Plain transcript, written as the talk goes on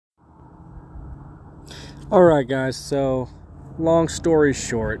Alright guys, so long story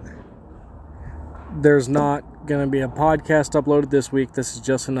short, there's not going to be a podcast uploaded this week. This is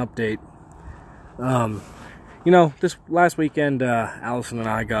just an update. This last weekend, Allison and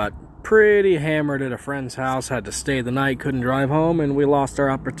I got pretty hammered at a friend's house, had to stay the night, couldn't drive home, and we lost our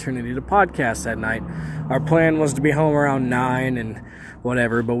opportunity to podcast that night. Our plan was to be home around 9 and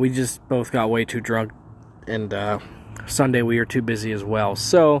whatever, but we just both got way too drunk, and Sunday we were too busy as well.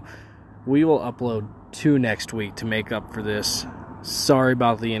 So we will upload 2 next week to make up for this. Sorry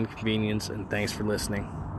about the inconvenience, and thanks for listening.